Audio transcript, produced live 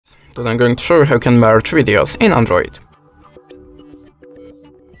Today I'm going to show you how you can merge videos in Android.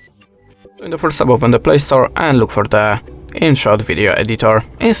 In the first step, open the Play Store and look for the InShot video editor,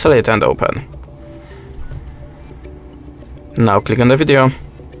 install it and open. Now click on the video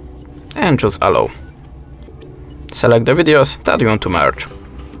and choose Allow. Select the videos that you want to merge,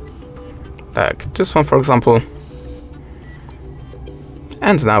 like this one for example,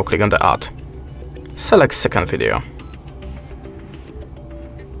 and now click on the Add. Select second video.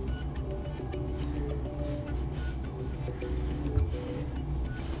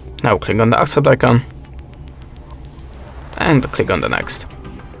 Now click on the Accept icon and click on the Next.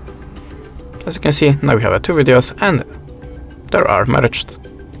 As you can see, now we have two videos and they are merged.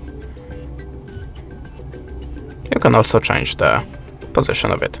 You can also change the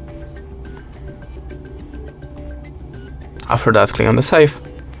position of it. After that, click on the Save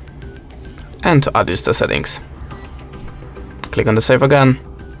and to adjust the settings. Click on the Save again,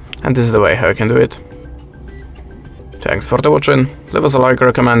 and this is the way how you can do it. Thanks for the watching, leave us a like or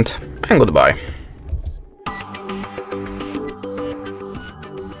a comment, and goodbye.